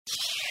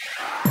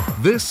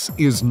This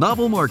is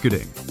Novel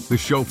Marketing, the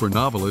show for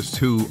novelists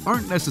who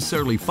aren't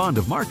necessarily fond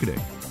of marketing,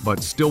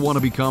 but still want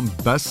to become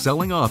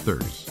best-selling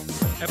authors.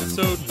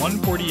 Episode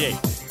 148.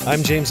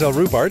 I'm James L.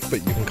 Rubart,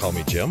 but you can call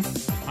me Jim.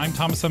 I'm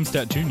Thomas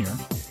Umstattd Jr.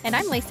 And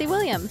I'm Lacey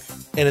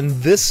Williams. And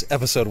in this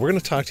episode, we're going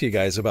to talk to you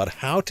guys about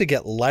how to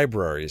get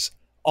libraries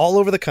all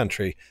over the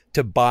country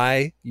to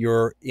buy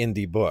your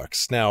indie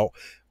books. Now,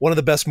 one of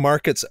the best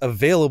markets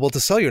available to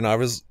sell your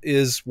novels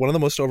is one of the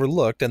most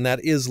overlooked, and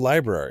that is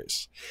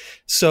libraries.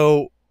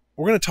 So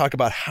we're going to talk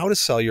about how to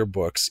sell your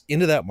books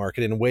into that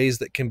market in ways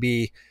that can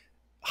be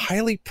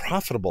highly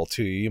profitable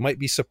to you. You might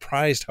be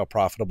surprised how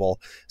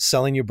profitable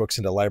selling your books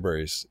into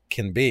libraries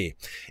can be.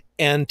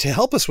 And to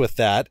help us with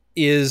that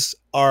is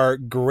our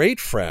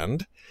great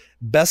friend,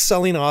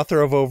 best-selling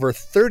author of over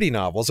 30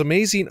 novels,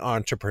 amazing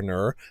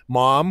entrepreneur,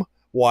 mom,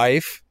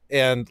 wife,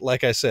 and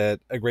like I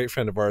said, a great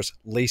friend of ours,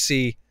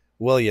 Lacey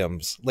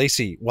Williams.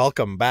 Lacey,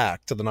 welcome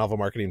back to the Novel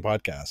Marketing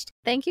Podcast.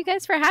 Thank you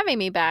guys for having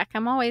me back.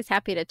 I'm always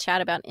happy to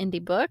chat about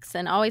indie books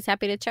and always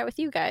happy to chat with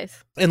you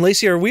guys. And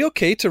Lacey, are we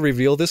okay to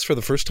reveal this for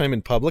the first time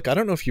in public? I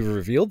don't know if you've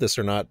revealed this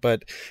or not,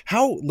 but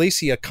how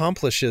Lacey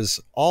accomplishes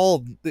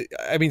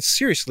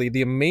seriously,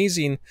 the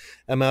amazing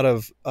amount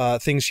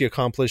of things she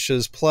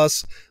accomplishes,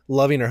 plus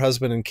loving her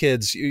husband and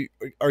kids.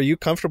 Are you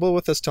comfortable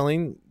with us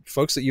telling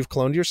folks that you've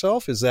cloned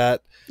yourself? Is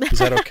that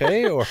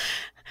okay? Or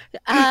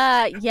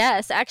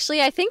yes,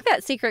 actually, I think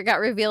that secret got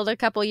revealed a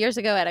couple years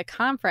ago at a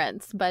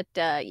conference, but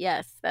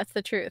yes, that's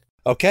the truth.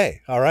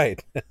 Okay. All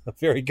right.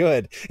 Very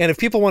good. And if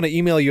people want to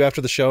email you after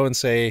the show and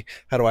say,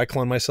 how do I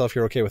clone myself?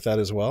 You're okay with that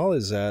as well?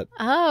 Is that?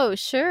 Oh,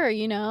 sure.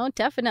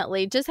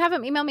 Definitely. Just have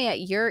them email me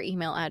at your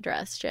email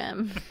address,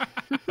 Jim.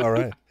 All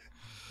right.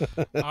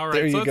 All right.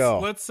 There you go.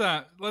 Let's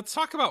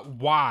talk about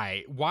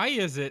why. Why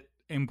is it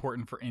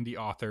important for indie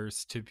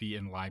authors to be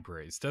in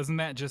libraries? Doesn't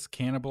that just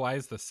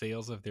cannibalize the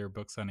sales of their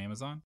books on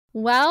Amazon?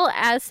 Well,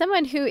 as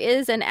someone who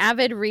is an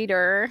avid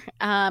reader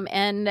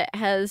and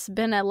has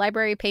been a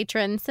library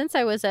patron since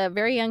I was a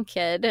very young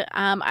kid,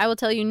 I will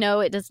tell you, no,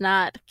 it does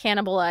not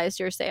cannibalize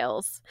your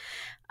sales.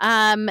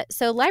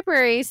 So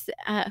libraries,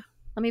 let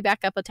me back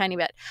up a tiny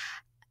bit.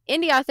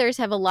 Indie authors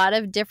have a lot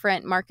of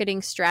different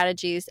marketing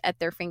strategies at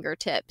their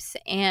fingertips,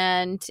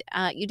 and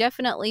you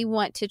definitely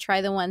want to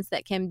try the ones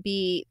that can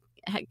be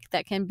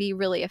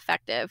really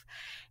effective.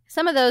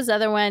 Some of those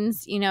other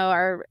ones,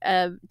 are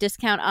a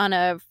discount on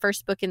a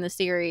first book in the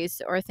series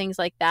or things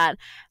like that.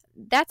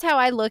 That's how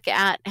I look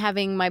at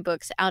having my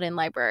books out in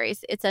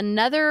libraries. It's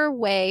another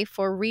way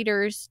for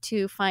readers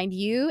to find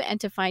you and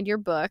to find your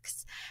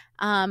books.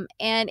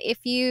 And if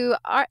you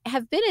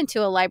have been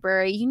into a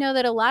library, you know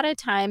that a lot of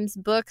times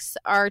books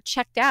are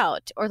checked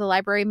out, or the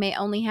library may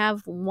only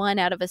have one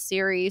out of a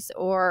series,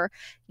 or,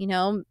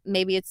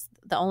 maybe it's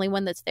the only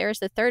one that's there is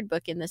the third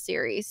book in the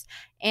series.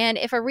 And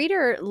if a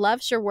reader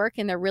loves your work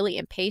and they're really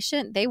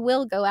impatient, they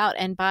will go out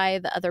and buy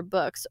the other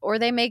books, or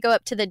they may go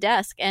up to the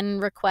desk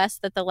and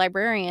request that the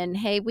librarian,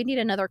 hey, we need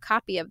another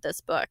copy of this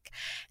book.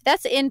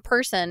 That's in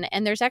person.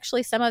 And there's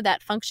actually some of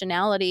that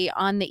functionality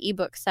on the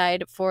ebook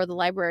side for the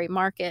library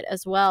market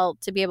as well,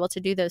 to be able to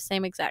do those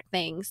same exact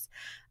things.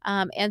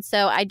 And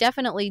so I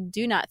definitely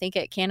do not think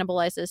it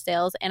cannibalizes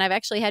sales. And I've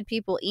actually had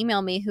people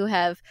email me who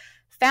have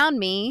found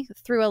me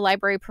through a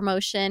library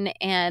promotion,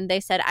 and they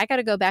said, I got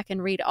to go back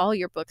and read all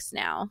your books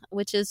now,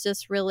 which is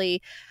just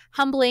really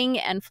humbling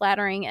and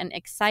flattering and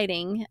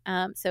exciting.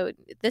 So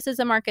this is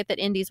a market that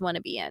indies want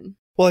to be in.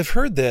 Well, I've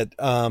heard that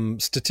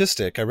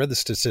statistic. I read the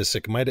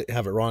statistic, might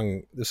have it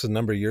wrong. This was a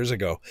number of years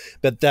ago,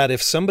 but that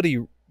if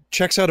somebody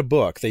checks out a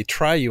book, they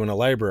try you in a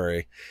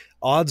library,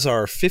 odds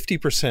are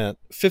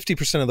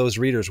 50% of those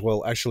readers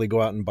will actually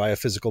go out and buy a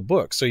physical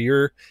book. So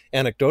you're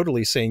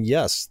anecdotally saying,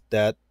 yes,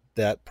 that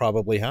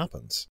probably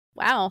happens.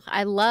 Wow.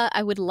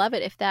 I would love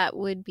it if that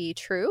would be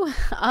true.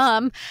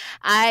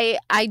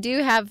 I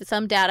do have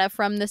some data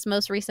from this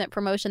most recent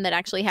promotion that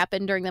actually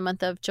happened during the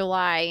month of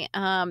July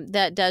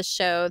that does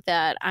show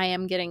that I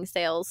am getting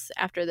sales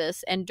after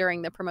this and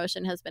during the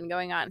promotion has been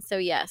going on. So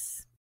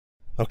yes.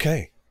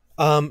 Okay.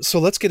 So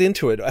let's get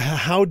into it.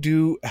 How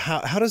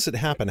does it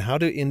happen? How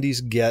do indies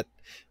get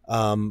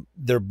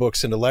their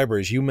books into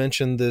libraries? You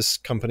mentioned this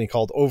company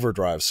called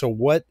Overdrive. So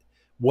what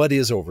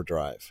is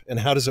Overdrive and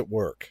how does it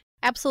work?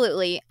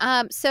 Absolutely.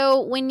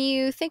 So when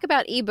you think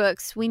about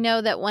ebooks, we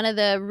know that one of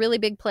the really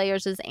big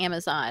players is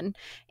Amazon.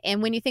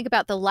 And when you think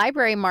about the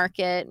library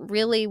market,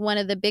 really one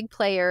of the big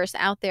players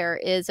out there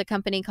is a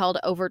company called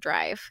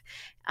Overdrive.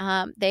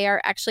 They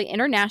are actually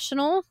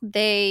international.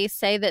 They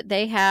say that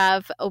they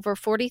have over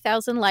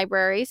 40,000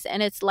 libraries,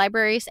 and it's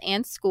libraries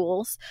and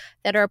schools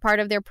that are a part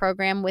of their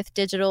program with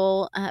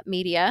digital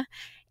media.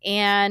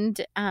 And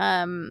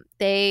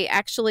they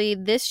actually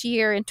this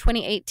year in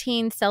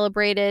 2018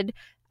 celebrated,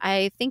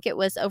 I think it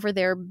was over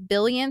their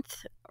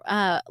billionth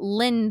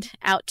lend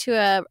out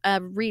to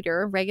a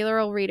reader, regular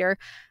old reader,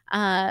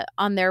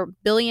 on their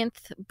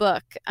billionth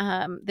book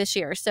this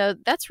year. So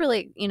that's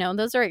really,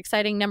 those are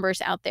exciting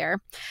numbers out there.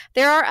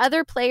 There are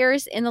other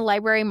players in the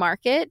library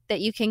market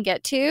that you can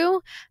get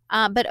to.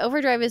 But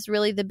Overdrive is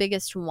really the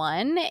biggest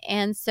one.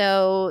 And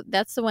so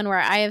that's the one where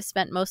I have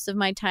spent most of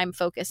my time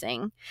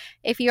focusing.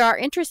 If you are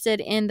interested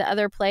in the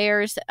other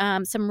players,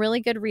 some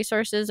really good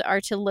resources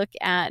are to look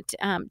at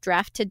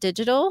Draft to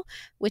Digital,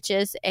 which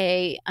is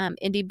a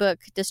indie book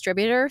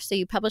distributor. So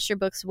you publish your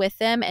books with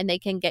them and they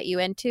can get you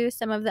into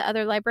some of the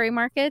other library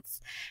markets.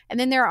 And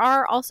then there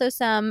are also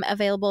some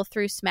available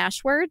through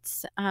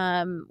Smashwords,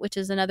 which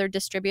is another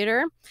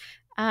distributor.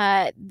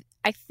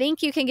 I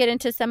think you can get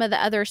into some of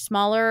the other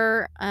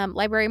smaller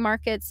library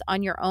markets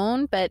on your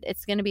own, but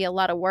it's going to be a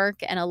lot of work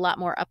and a lot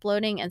more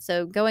uploading. And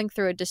so going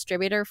through a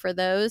distributor for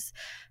those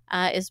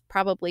is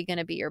probably going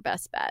to be your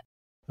best bet.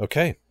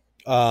 Okay.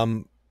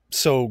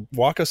 So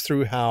walk us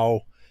through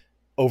how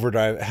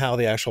Overdrive, how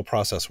the actual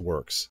process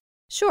works.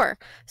 Sure.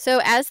 So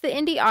as the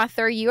indie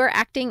author, you are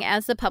acting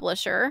as the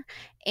publisher.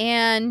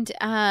 And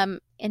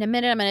in a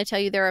minute, I'm going to tell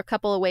you there are a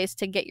couple of ways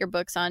to get your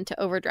books onto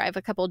Overdrive,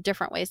 a couple of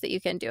different ways that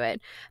you can do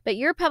it. But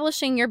you're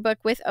publishing your book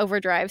with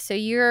Overdrive. So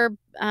you're,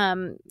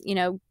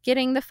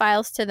 getting the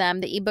files to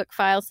them, the ebook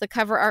files, the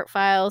cover art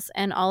files,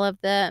 and all of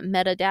the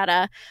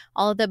metadata,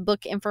 all of the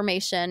book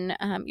information.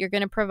 You're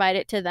going to provide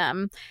it to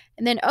them.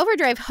 And then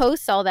Overdrive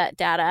hosts all that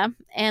data,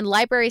 and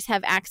libraries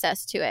have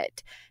access to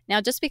it.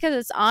 Now, just because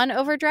it's on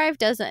Overdrive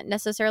doesn't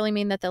necessarily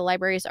mean that the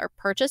libraries are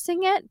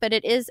purchasing it, but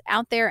it is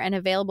out there and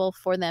available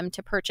for them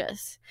to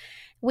purchase.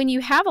 When you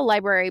have a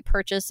library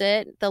purchase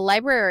it, the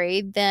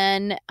library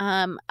then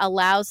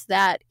allows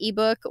that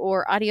ebook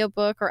or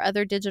audiobook or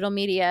other digital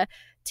media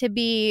to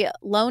be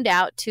loaned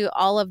out to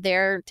all of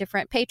their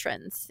different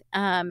patrons.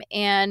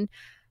 And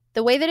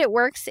the way that it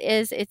works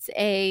is it's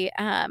a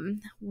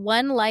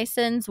one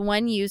license,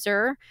 one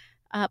user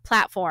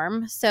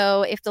platform.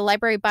 So if the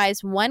library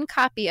buys one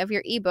copy of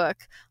your ebook,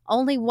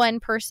 only one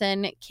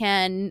person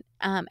can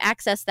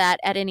access that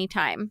at any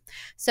time.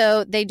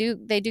 So they do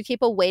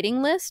keep a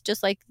waiting list,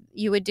 just like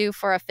you would do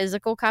for a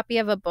physical copy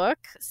of a book.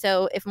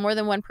 So if more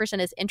than one person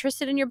is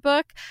interested in your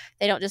book,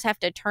 they don't just have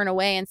to turn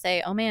away and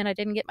say, oh man, I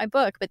didn't get my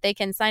book, but they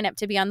can sign up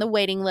to be on the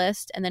waiting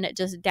list, and then it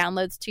just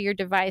downloads to your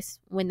device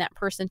when that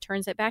person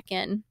turns it back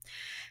in.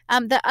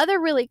 The other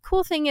really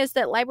cool thing is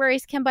that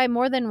libraries can buy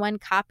more than one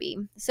copy.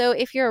 So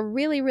if you're a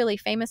really, really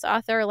famous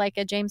author like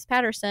a James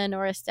Patterson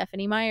or a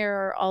Stephanie Meyer,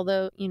 or all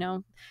the,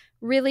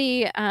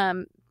 really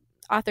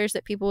authors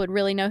that people would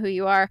really know who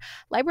you are,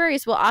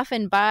 libraries will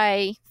often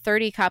buy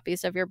 30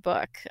 copies of your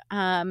book.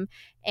 And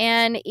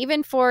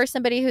even for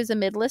somebody who's a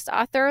mid-list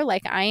author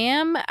like I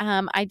am,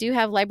 I do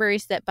have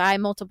libraries that buy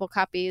multiple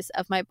copies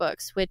of my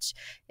books, which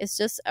is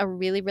just a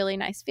really, really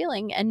nice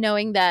feeling. And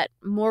knowing that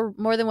more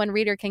than one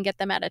reader can get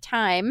them at a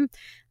time.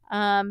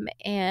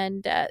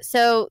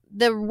 So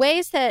the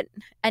ways that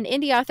an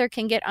indie author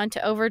can get onto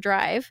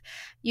Overdrive,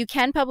 you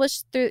can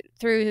publish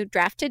through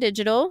Draft to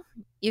Digital.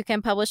 You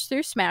can publish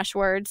through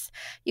Smashwords.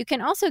 You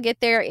can also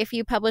get there if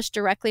you publish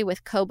directly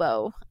with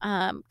Kobo,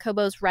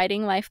 Kobo's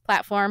Writing Life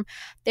platform.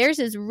 Theirs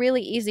is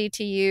really easy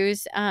to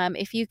use.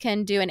 If you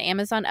can do an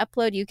Amazon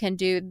upload, you can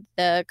do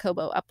the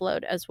Kobo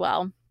upload as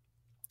well.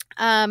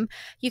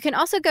 You can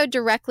also go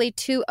directly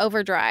to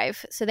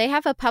Overdrive. So they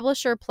have a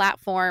publisher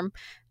platform.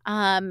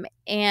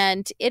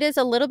 And it is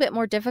a little bit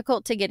more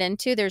difficult to get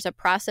into. There's a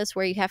process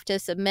where you have to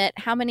submit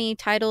how many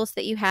titles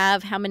that you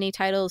have, how many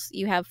titles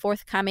you have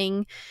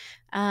forthcoming,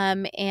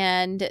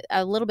 and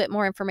a little bit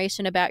more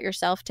information about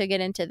yourself to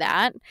get into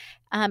that.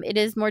 It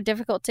is more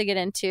difficult to get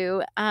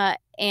into,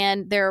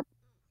 and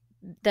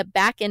the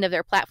back end of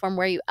their platform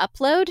where you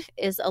upload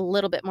is a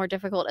little bit more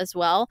difficult as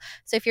well.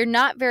 So if you're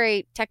not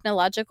very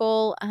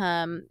technological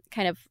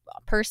kind of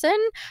person,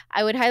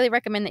 I would highly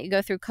recommend that you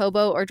go through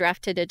Kobo or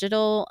Draft to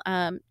Digital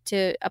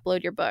to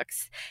upload your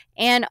books.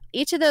 And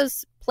each of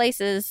those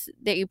places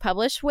that you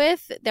publish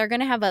with, they're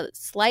going to have a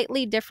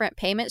slightly different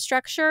payment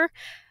structure.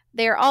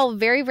 They're all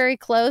very, very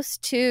close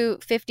to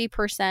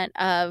 50%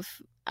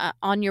 of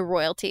on your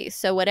royalties.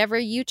 So whatever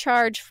you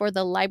charge for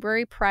the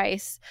library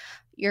price,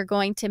 you're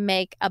going to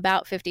make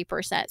about 50%.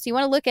 So you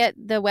want to look at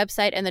the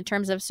website and the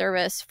terms of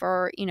service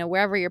for,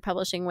 wherever you're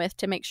publishing with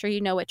to make sure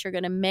you know what you're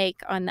going to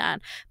make on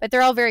that. But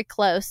they're all very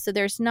close. So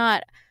there's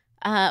not,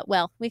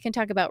 we can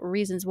talk about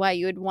reasons why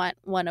you would want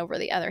one over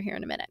the other here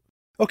in a minute.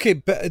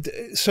 Okay,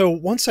 so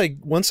once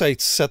I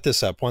set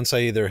this up, once I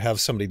either have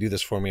somebody do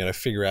this for me and I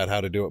figure out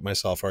how to do it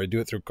myself, or I do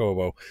it through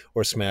Kobo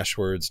or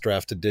Smashwords,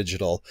 Draft to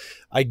Digital,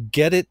 I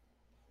get it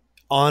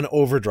on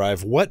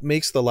Overdrive. What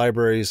makes the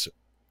libraries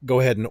go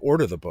ahead and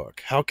order the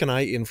book? How can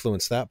I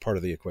influence that part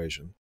of the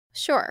equation?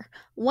 Sure.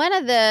 One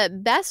of the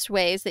best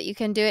ways that you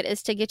can do it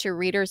is to get your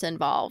readers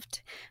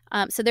involved.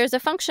 So there's a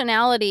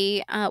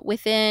functionality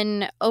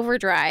within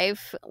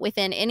Overdrive,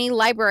 within any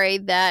library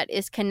that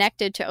is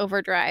connected to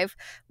Overdrive,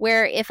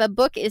 where if a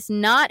book is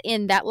not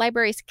in that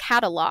library's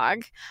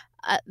catalog,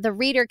 the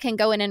reader can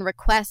go in and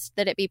request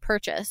that it be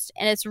purchased.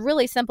 And it's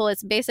really simple.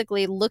 It's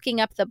basically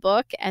looking up the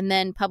book and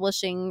then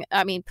pushing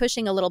a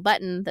little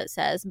button that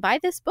says, buy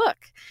this book,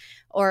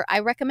 or I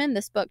recommend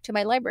this book to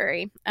my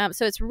library.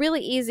 So it's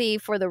really easy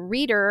for the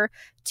reader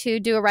to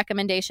do a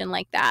recommendation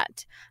like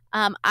that.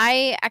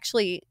 I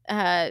actually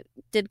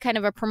did kind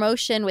of a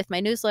promotion with my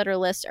newsletter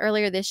list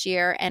earlier this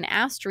year and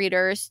asked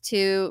readers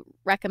to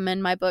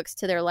recommend my books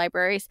to their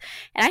libraries.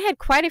 And I had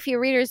quite a few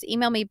readers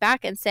email me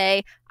back and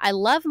say, I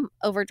love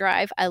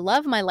Overdrive. I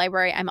love my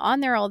library. I'm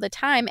on there all the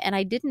time, and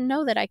I didn't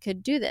know that I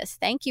could do this.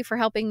 Thank you for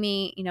helping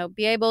me,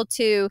 be able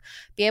to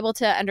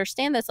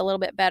understand this a little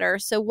bit better.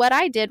 So what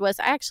I did was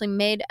I actually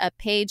made a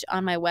page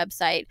on my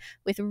website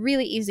with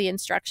really easy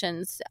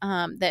instructions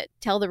that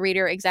tell the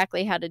reader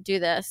exactly how to do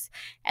this.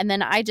 And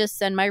then I just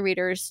send my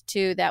readers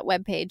to that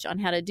webpage on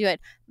how to do it.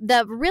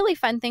 The really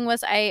fun thing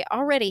was I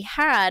already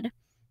had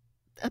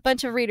a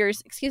bunch of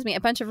readers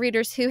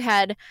who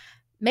had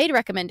made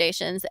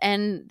recommendations,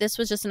 and this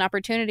was just an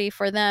opportunity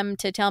for them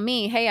to tell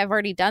me, hey, I've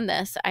already done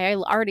this. I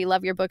already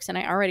love your books, and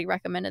I already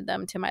recommended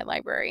them to my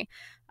library.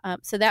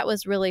 So that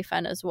was really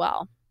fun as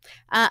well.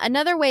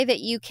 Another way that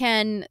you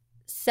can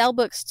sell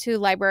books to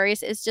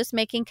libraries is just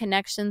making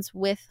connections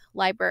with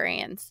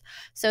librarians.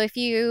 So if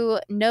you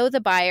know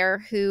the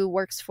buyer who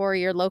works for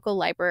your local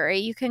library,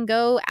 you can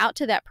go out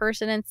to that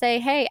person and say,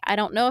 hey, I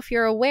don't know if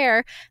you're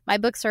aware, my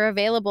books are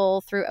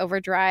available through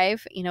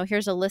Overdrive.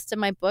 Here's a list of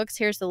my books.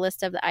 Here's the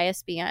list of the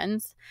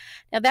ISBNs.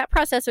 Now that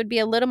process would be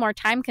a little more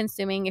time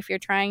consuming if you're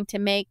trying to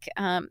make,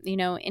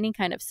 any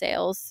kind of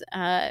sales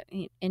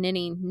in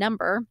any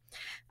number.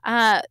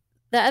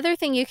 The other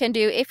thing you can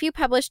do, if you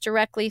publish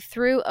directly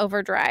through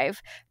Overdrive,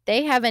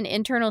 they have an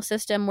internal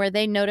system where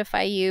they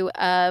notify you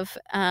of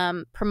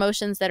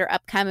promotions that are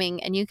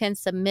upcoming, and you can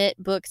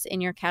submit books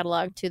in your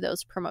catalog to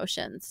those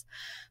promotions.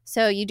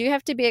 So you do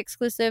have to be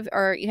exclusive,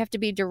 or you have to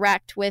be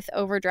direct with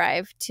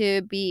Overdrive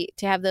to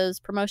have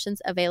those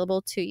promotions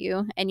available to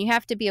you, and you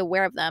have to be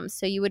aware of them.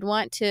 So you would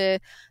want to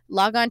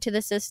log on to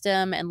the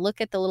system and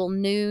look at the little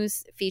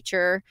news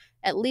feature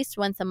at least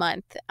once a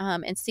month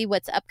and see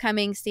what's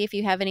upcoming, see if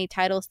you have any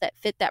titles that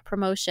fit that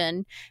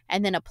promotion,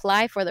 and then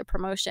apply for the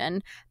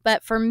promotion.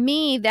 But for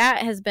me, that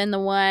has been the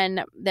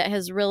one that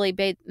has really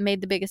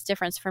made the biggest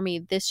difference for me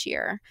this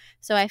year.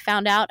 So I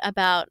found out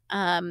about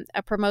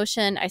a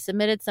promotion, I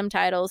submitted some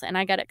titles, and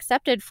I got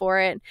accepted for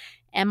it.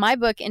 And my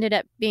book ended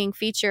up being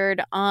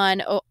featured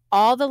on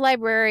all the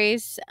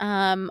libraries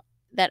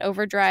that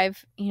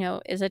Overdrive,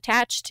 is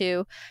attached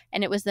to.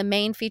 And it was the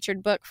main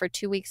featured book for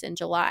 2 weeks in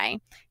July.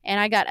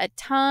 And I got a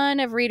ton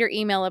of reader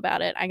email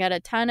about it. I got a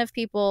ton of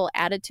people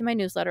added to my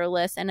newsletter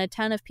list and a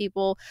ton of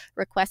people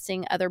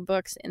requesting other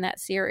books in that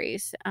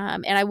series.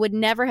 And I would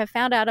never have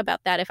found out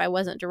about that if I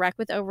wasn't direct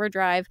with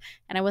Overdrive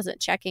and I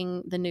wasn't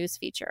checking the news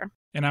feature.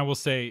 And I will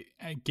say,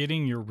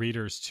 getting your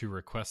readers to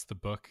request the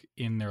book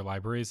in their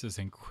libraries is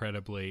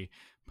incredibly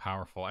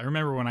powerful. I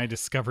remember when I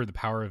discovered the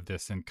power of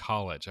this in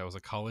college. I was a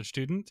college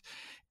student,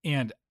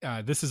 and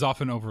this is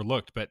often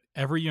overlooked, but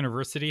every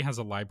university has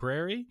a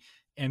library,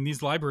 and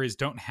these libraries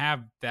don't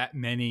have that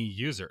many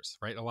users,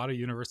 right? A lot of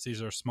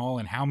universities are small,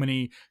 and how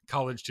many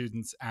college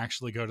students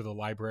actually go to the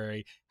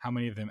library? How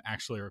many of them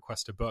actually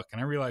request a book? And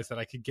I realized that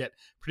I could get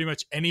pretty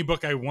much any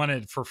book I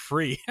wanted for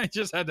free. I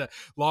just had to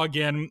log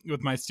in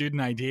with my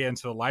student ID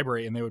into the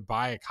library, and they would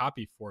buy a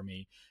copy for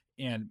me.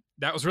 And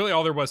that was really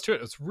all there was to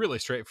it. It's really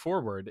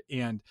straightforward.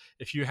 And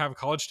if you have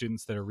college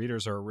students that are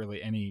readers or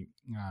really any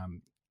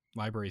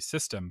library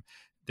system,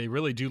 they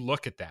really do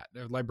look at that.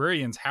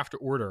 Librarians have to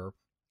order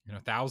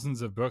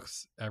thousands of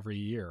books every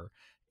year,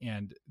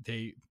 and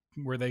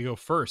where they go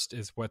first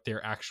is what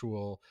their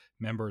actual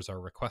members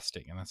are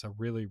requesting. And that's a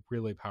really,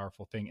 really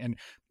powerful thing. And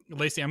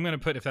Lacey, I'm going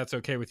to put, if that's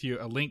okay with you,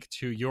 a link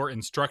to your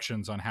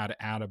instructions on how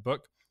to add a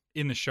book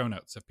in the show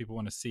notes. If people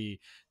want to see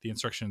the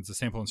instructions, the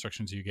sample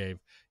instructions you gave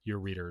your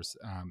readers,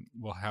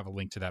 we'll have a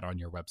link to that on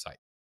your website.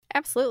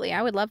 Absolutely.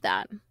 I would love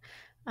that.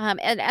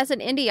 And as an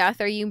indie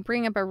author, you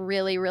bring up a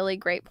really, really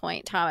great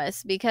point,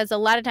 Thomas, because a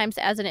lot of times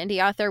as an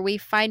indie author, we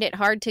find it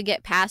hard to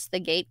get past the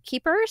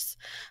gatekeepers,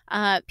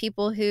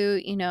 people who,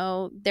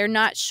 they're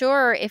not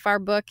sure if our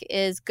book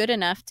is good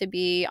enough to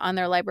be on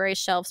their library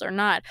shelves or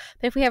not.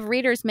 But if we have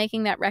readers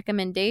making that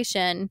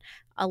recommendation,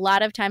 a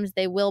lot of times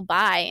they will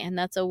buy, and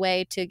that's a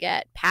way to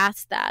get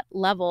past that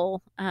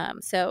level.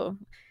 So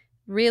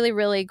really,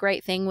 really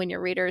great thing when your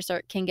readers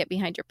can get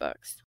behind your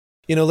books.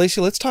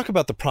 Lacey, let's talk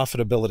about the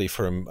profitability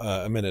for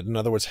a minute. In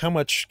other words, how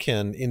much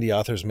can indie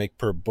authors make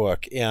per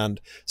book?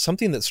 And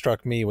something that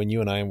struck me when you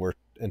and I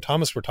and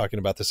Thomas were talking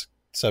about this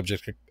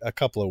subject a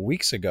couple of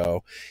weeks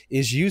ago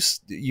is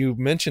you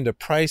mentioned a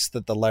price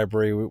that the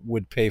library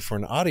would pay for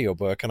an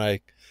audiobook, and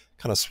I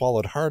kind of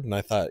swallowed hard and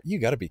I thought, you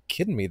got to be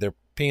kidding me. They're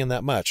paying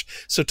that much.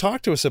 So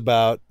talk to us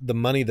about the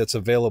money that's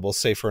available,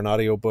 say, for an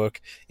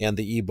audiobook and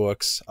the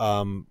ebooks.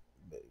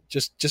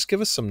 Just give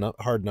us some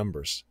hard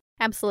numbers.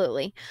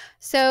 Absolutely.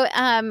 So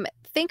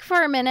think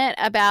for a minute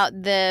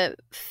about the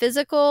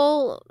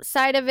physical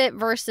side of it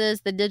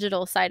versus the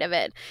digital side of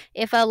it.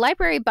 If a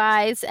library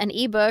buys an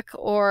ebook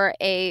or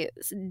a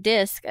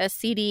disc, a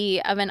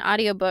CD of an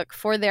audiobook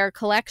for their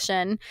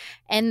collection,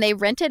 and they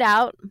rent it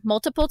out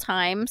multiple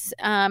times,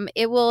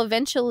 it will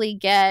eventually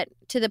get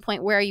to the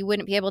point where you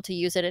wouldn't be able to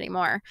use it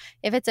anymore.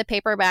 If it's a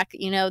paperback,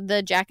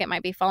 the jacket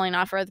might be falling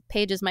off or the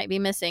pages might be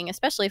missing,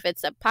 especially if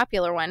it's a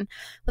popular one.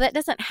 Well, that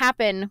doesn't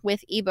happen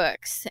with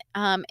ebooks.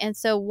 And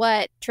so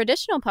what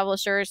traditional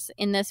publishers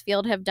in this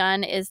field have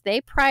done is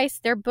they price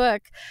their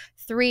book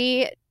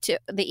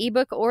the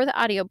ebook or the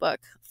audiobook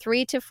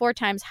 3 to 4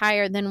 times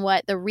higher than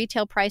what the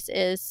retail price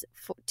is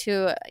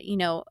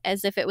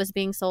as if it was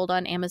being sold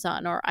on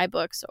Amazon or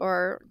iBooks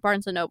or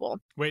Barnes & Noble.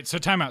 Wait, so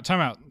time out.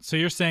 So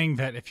you're saying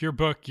that if your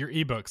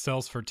ebook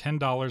sells for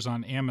 $10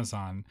 on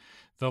Amazon,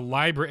 the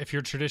library, if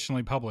you're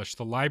traditionally published,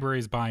 the library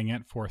is buying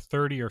it for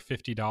 $30 or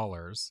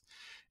 $50.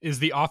 Is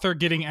the author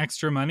getting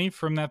extra money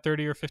from that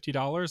 $30 or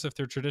 $50 if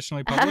they're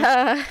traditionally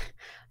published?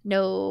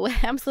 No,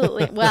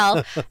 absolutely.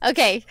 Well,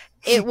 okay.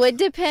 It would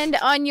depend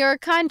on your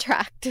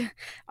contract.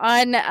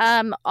 On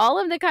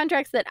all of the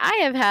contracts that I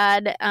have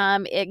had,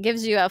 it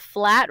gives you a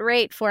flat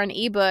rate for an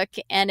ebook,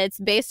 and it's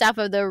based off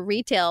of the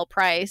retail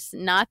price,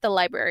 not the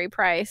library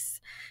price.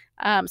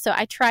 So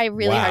I try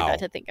really hard not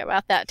to think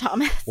about that,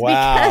 Thomas.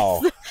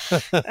 Wow.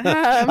 Because,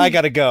 I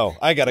gotta go.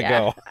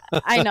 Go.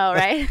 I know,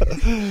 right?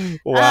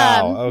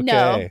 Wow. Okay.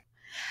 No.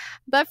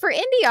 But for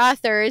indie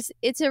authors,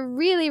 it's a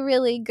really,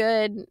 really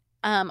good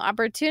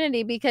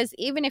opportunity, because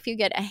even if you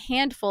get a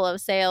handful of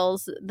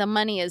sales, the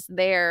money is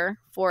there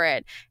for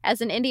it.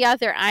 As an indie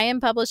author, I am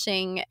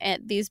publishing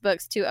these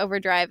books to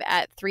Overdrive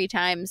at 3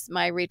 times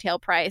my retail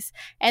price,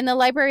 and the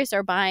libraries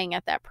are buying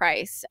at that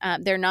price.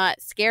 They're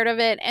not scared of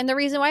it, and the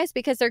reason why is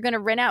because they're going to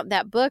rent out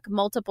that book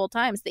multiple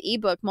times, the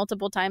ebook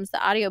multiple times,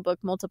 the audiobook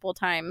multiple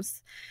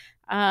times.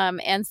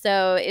 And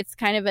so it's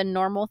kind of a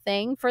normal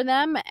thing for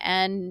them,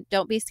 and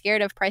don't be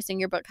scared of pricing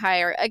your book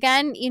higher.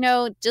 Again,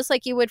 just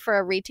like you would for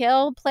a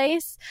retail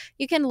place,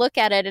 you can look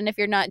at it, and if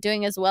you're not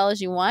doing as well as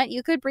you want,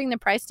 you could bring the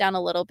price down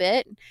a little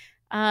bit.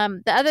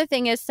 The other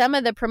thing is some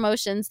of the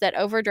promotions that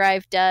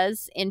Overdrive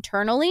does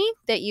internally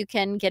that you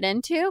can get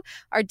into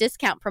are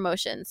discount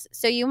promotions.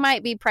 So you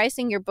might be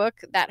pricing your book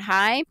that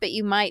high, but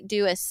you might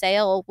do a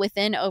sale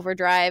within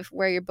Overdrive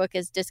where your book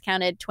is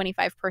discounted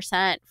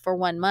 25% for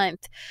 1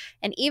 month.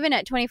 And even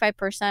at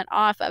 25%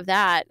 off of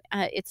that,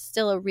 it's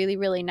still a really,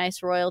 really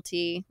nice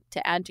royalty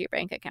to add to your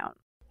bank account.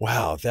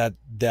 Wow,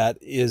 that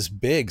is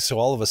big. So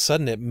all of a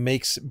sudden it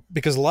makes,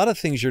 because a lot of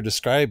things you're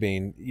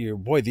describing,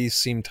 these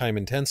seem time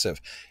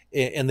intensive,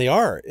 and they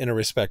are in a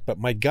respect, but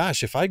my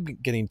gosh, if I'm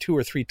getting 2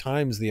 or 3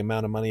 times the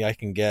amount of money I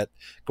can get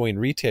going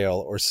retail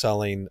or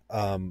selling,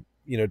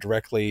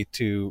 directly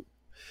to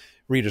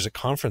readers at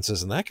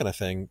conferences and that kind of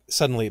thing,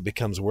 suddenly it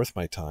becomes worth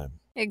my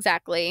time.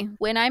 Exactly.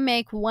 When I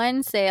make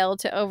 1 sale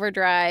to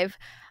Overdrive,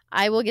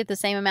 I will get the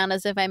same amount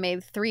as if I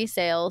made 3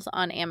 sales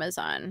on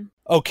Amazon.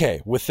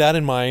 Okay, with that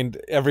in mind,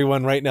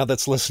 everyone right now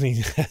that's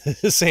listening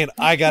is saying,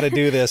 I got to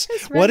do this.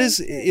 What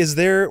is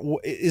there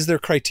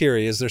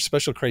criteria? Is there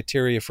special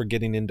criteria for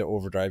getting into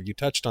Overdrive? You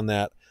touched on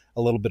that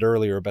a little bit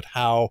earlier, but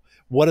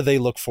what do they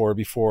look for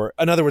before?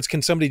 In other words,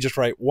 can somebody just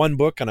write 1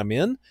 book and I'm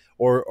in?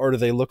 Or do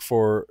they look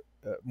for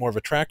more of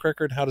a track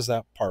record? How does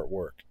that part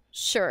work?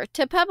 Sure.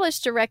 To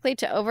publish directly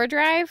to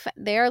Overdrive,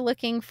 they're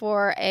looking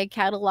for a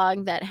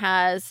catalog that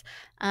has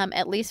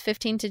at least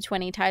 15 to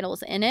 20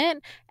 titles in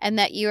it, and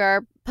that you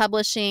are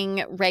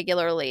publishing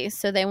regularly.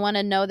 So they want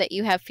to know that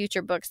you have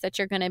future books that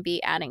you're going to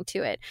be adding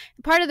to it.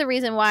 Part of the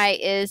reason why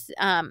is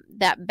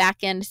that back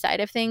end side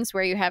of things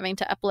where you're having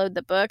to upload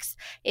the books.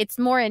 It's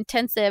more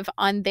intensive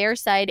on their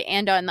side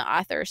and on the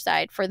author's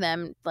side for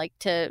them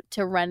to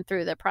run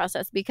through the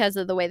process because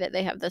of the way that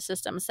they have the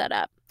system set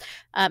up.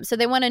 So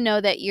they want to know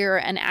that you're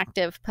an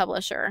active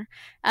publisher.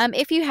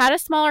 If you had a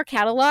smaller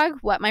catalog,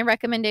 what my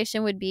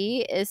recommendation would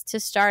be is to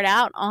start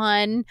out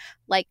on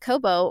like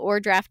Kobo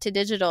or Draft to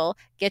Digital,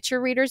 get your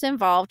readers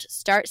involved,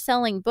 start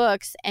selling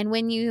books. And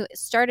when you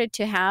started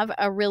to have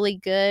a really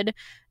good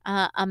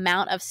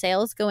amount of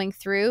sales going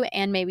through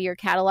and maybe your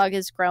catalog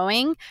is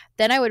growing,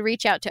 then I would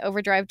reach out to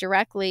Overdrive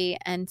directly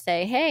and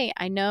say, hey,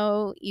 I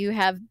know you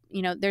have,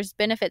 there's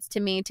benefits to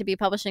me to be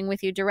publishing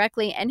with you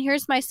directly. And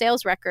here's my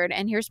sales record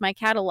and here's my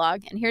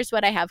catalog and here's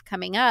what I have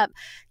coming up.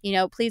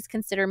 Please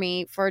consider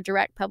me for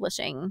direct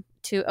publishing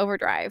to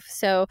Overdrive.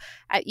 So,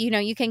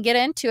 you can get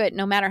into it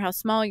no matter how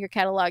small your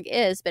catalog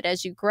is, but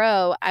as you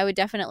grow, I would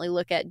definitely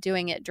look at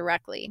doing it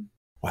directly.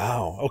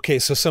 Wow. Okay.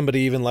 So somebody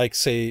even like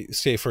say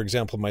for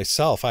example,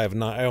 myself, I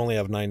only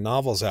have 9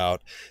 novels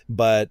out,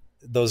 but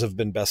those have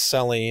been best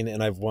selling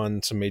and I've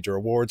won some major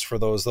awards for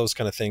those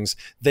kind of things.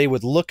 They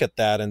would look at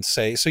that and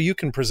say, so you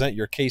can present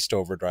your case to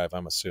Overdrive,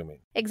 I'm assuming.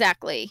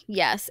 Exactly.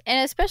 Yes.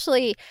 And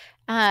especially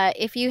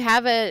if you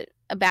have a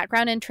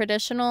background in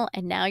traditional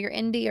and now you're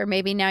indie or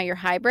maybe now you're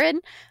hybrid,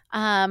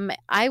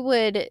 I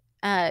would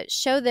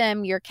show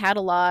them your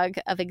catalog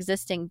of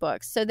existing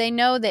books so they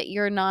know that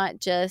you're not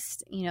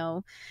just,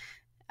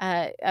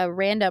 a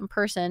random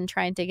person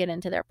trying to get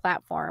into their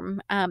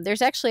platform.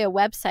 There's actually a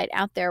website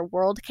out there,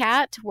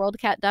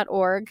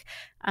 WorldCat.org,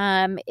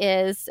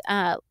 is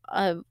a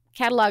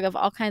catalog of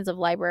all kinds of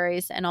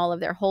libraries and all of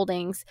their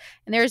holdings.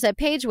 And there's a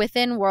page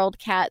within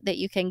WorldCat that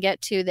you can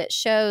get to that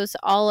shows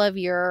all of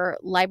your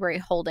library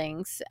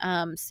holdings.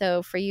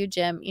 So for you,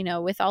 Jim,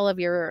 with all of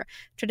your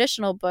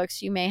traditional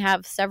books, you may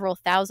have several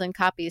thousand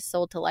copies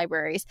sold to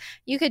libraries.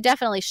 You could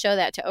definitely show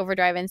that to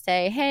Overdrive and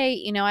say,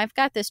 hey, I've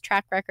got this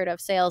track record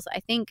of sales. I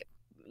think,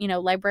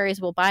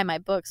 libraries will buy my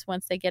books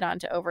once they get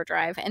onto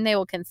Overdrive, and they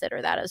will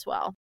consider that as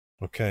well.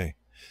 Okay.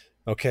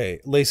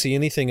 Lacey,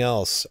 anything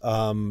else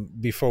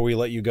before we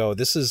let you go?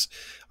 This is,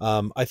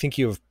 I think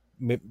you've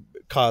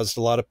caused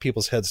a lot of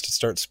people's heads to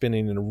start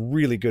spinning in a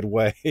really good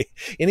way.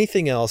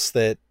 Anything else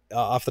that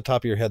off the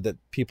top of your head that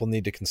people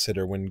need to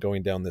consider when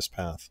going down this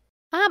path?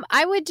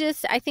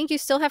 I think you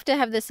still have to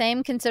have the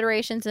same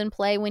considerations in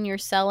play when you're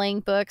selling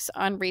books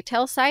on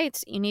retail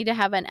sites. You need to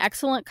have an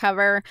excellent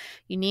cover.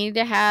 You need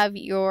to have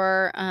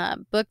your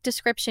book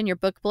description, your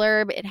book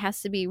blurb. It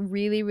has to be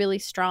really, really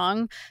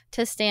strong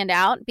to stand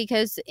out,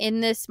 because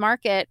in this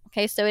market,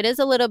 okay, so it is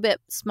a little bit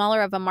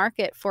smaller of a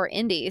market for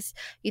indies.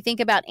 You think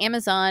about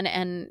Amazon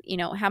and,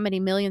 how many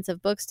millions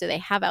of books do they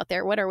have out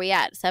there? What are we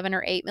at? 7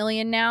 or 8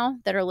 million now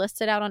that are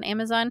listed out on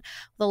Amazon?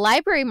 The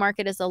library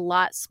market is a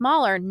lot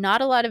smaller.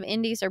 Not a lot of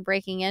indies are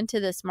breaking into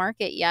this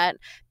market yet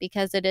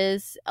because it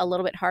is a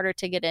little bit harder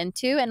to get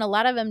into, and a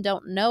lot of them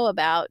don't know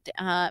about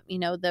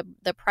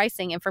the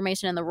pricing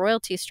information and the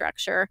royalty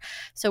structure.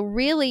 So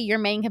really your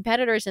main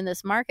competitors in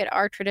this market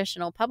are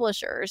traditional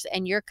publishers,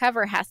 and your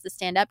cover has to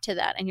stand up to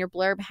that, and your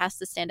blurb has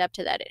to stand up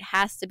to that. It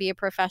has to be a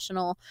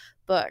professional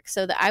book.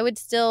 So that I would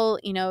still,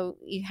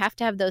 you have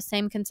to have those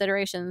same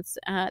considerations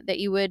that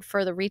you would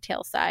for the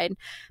retail side.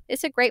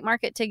 It's a great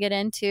market to get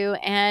into,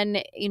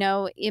 and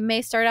it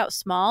may start out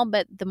small,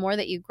 but the more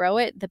that you grow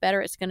it, the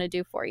better it's going to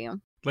do for you.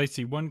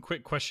 Lacey, one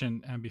quick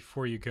question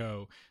before you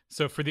go.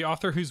 So for the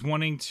author who's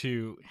wanting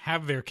to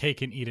have their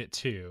cake and eat it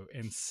too,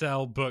 and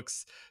sell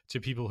books to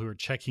people who are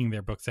checking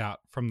their books out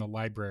from the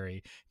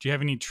library, do you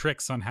have any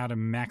tricks on how to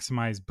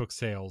maximize book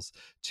sales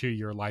to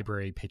your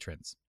library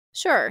patrons?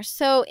 Sure.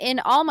 So in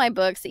all my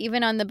books,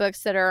 even on the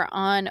books that are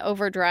on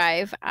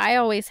Overdrive, I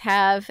always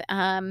have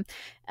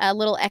a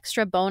little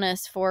extra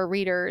bonus for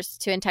readers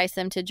to entice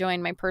them to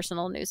join my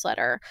personal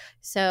newsletter.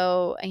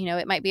 So,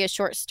 it might be a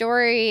short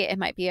story, it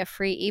might be a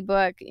free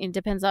ebook. It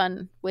depends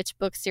on which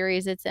book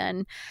series it's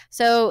in.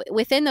 So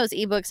within those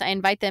ebooks, I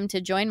invite them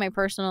to join my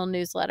personal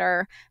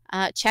newsletter,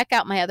 check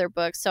out my other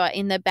books. So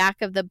in the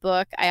back of the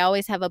book, I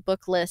always have a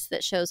book list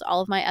that shows all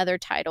of my other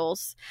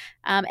titles.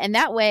 And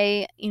that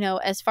way,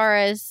 as far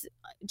as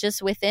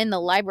just within the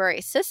library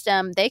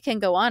system, they can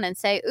go on and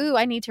say, ooh,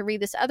 I need to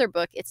read this other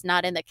book. It's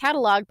not in the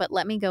catalog, but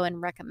let me go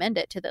and recommend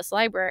it to this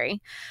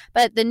library.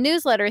 But the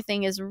newsletter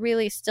thing is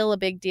really still a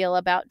big deal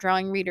about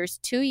drawing readers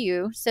to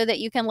you so that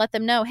you can let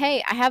them know,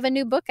 hey, I have a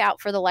new book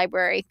out for the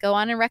library. Go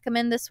on and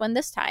recommend this one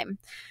this time.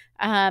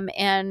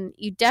 And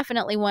you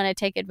definitely want to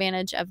take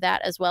advantage of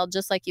that as well,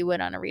 just like you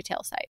would on a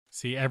retail site.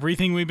 See,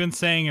 everything we've been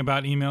saying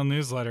about email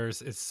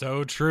newsletters is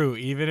so true,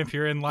 even if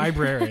you're in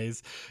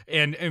libraries.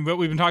 and what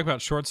we've been talking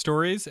about, short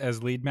stories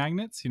as lead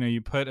magnets.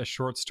 You put a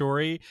short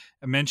story,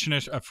 mention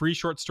a free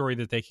short story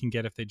that they can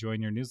get if they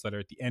join your newsletter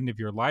at the end of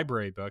your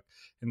library book.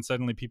 And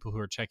suddenly people who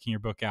are checking your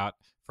book out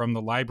from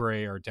the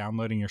library are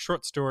downloading your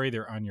short story.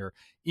 They're on your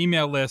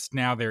email list.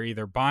 Now they're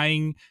either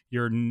buying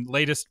your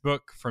latest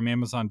book from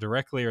Amazon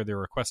directly, or they're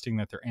requesting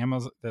that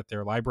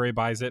their library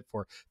buys it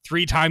for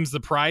 3 times the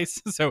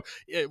price. So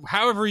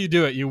however you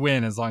do it, you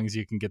win as long as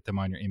you can get them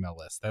on your email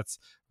list. That's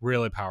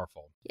really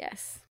powerful.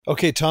 Yes.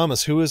 Okay,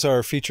 Thomas, who is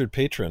our featured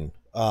patron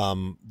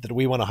that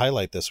we want to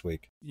highlight this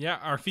week? Yeah,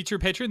 our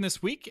featured patron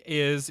this week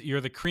is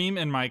You're the Cream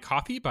in My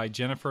Coffee by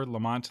Jennifer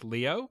Lamont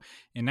Leo.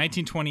 In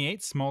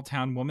 1928,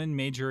 small-town woman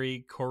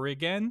Marjorie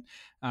Corrigan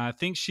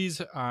thinks she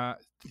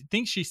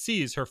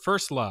sees her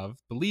first love,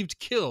 believed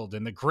killed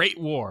in the Great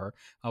War,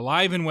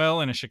 alive and well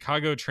in a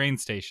Chicago train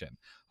station.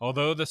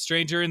 Although the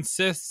stranger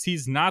insists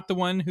he's not the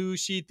one who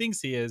she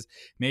thinks he is,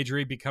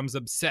 Marjorie becomes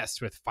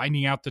obsessed with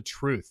finding out the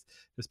truth.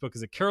 This book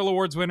is a Carol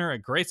Awards winner, a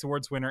Grace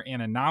Awards winner,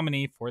 and a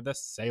nominee for the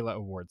Sela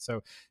Award.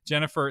 So,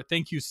 Jennifer,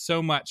 thank you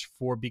so much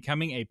for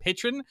becoming a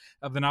patron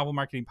of the Novel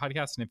Marketing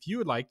Podcast. And if you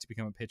would like to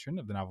become a patron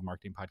of the Novel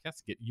Marketing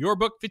Podcast, get your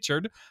book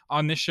featured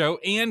on this show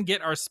and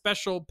get our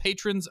special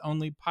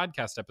patrons-only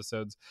podcast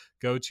episodes,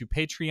 go to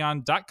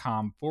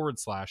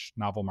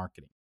patreon.com/novel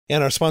marketing.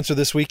 And our sponsor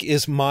this week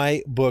is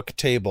My Book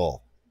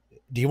Table.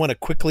 Do you want to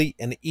quickly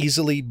and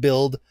easily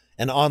build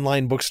an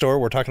online bookstore?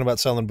 We're talking about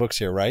selling books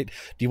here, right?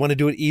 Do you want to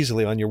do it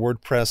easily on your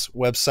WordPress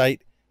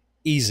website?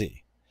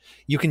 Easy.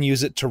 You can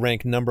use it to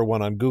rank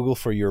 #1 on Google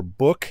for your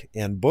book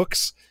and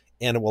books,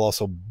 and it will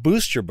also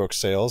boost your book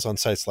sales on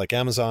sites like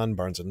Amazon,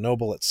 Barnes &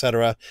 Noble,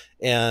 etc.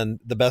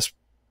 And the best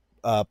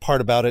part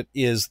about it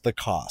is the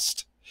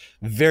cost.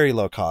 Very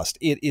low cost.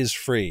 It is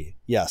free.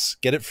 Yes,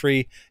 get it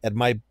free at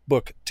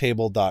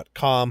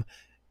mybooktable.com.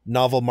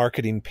 Novel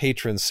Marketing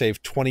patrons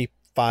save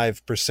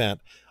 25%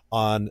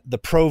 on the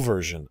pro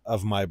version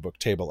of My Book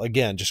Table.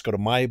 Again, just go to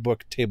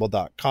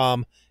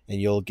mybooktable.com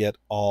and you'll get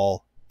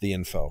all the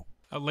info.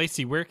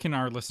 Lacey, where can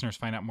our listeners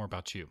find out more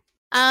about you?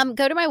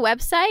 Go to my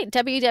website,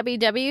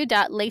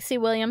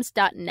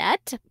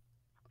 www.laceywilliams.net.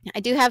 I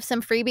do have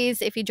some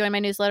freebies if you join my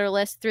newsletter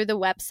list through the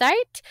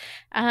website,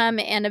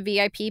 and a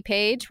VIP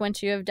page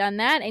once you have done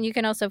that. And you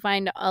can also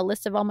find a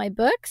list of all my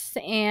books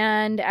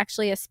and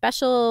actually a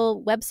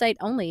special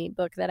website-only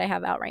book that I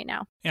have out right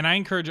now. And I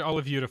encourage all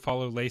of you to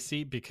follow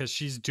Lacey because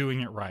she's doing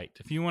it right.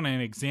 If you want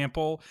an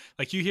example,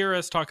 like you hear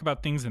us talk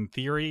about things in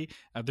theory,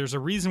 there's a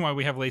reason why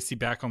we have Lacey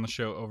back on the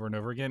show over and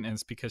over again, and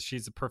it's because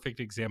she's a perfect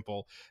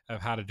example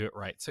of how to do it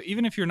right. So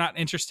even if you're not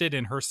interested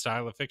in her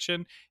style of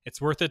fiction, it's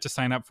worth it to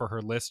sign up for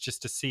her list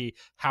just to see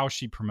how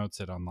she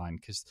promotes it online.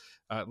 Because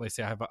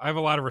Lacey, I have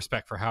a lot of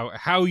respect for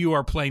how you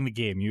are playing the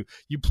game. You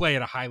play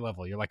at a high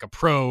level. You're like a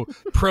pro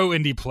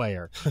indie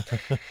player.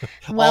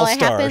 Well, I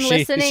have been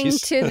listening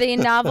to the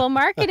Novel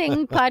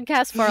Marketing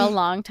podcast for a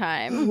long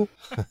time.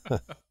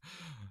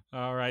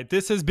 All right.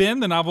 This has been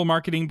the Novel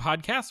Marketing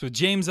Podcast with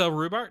James L.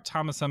 Rubart,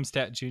 Thomas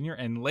Umstattd Jr.,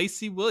 and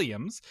Lacey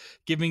Williams,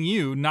 giving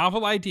you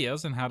novel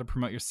ideas on how to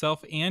promote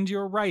yourself and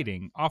your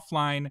writing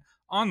offline,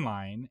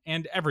 online,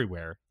 and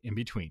everywhere in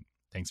between.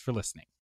 Thanks for listening.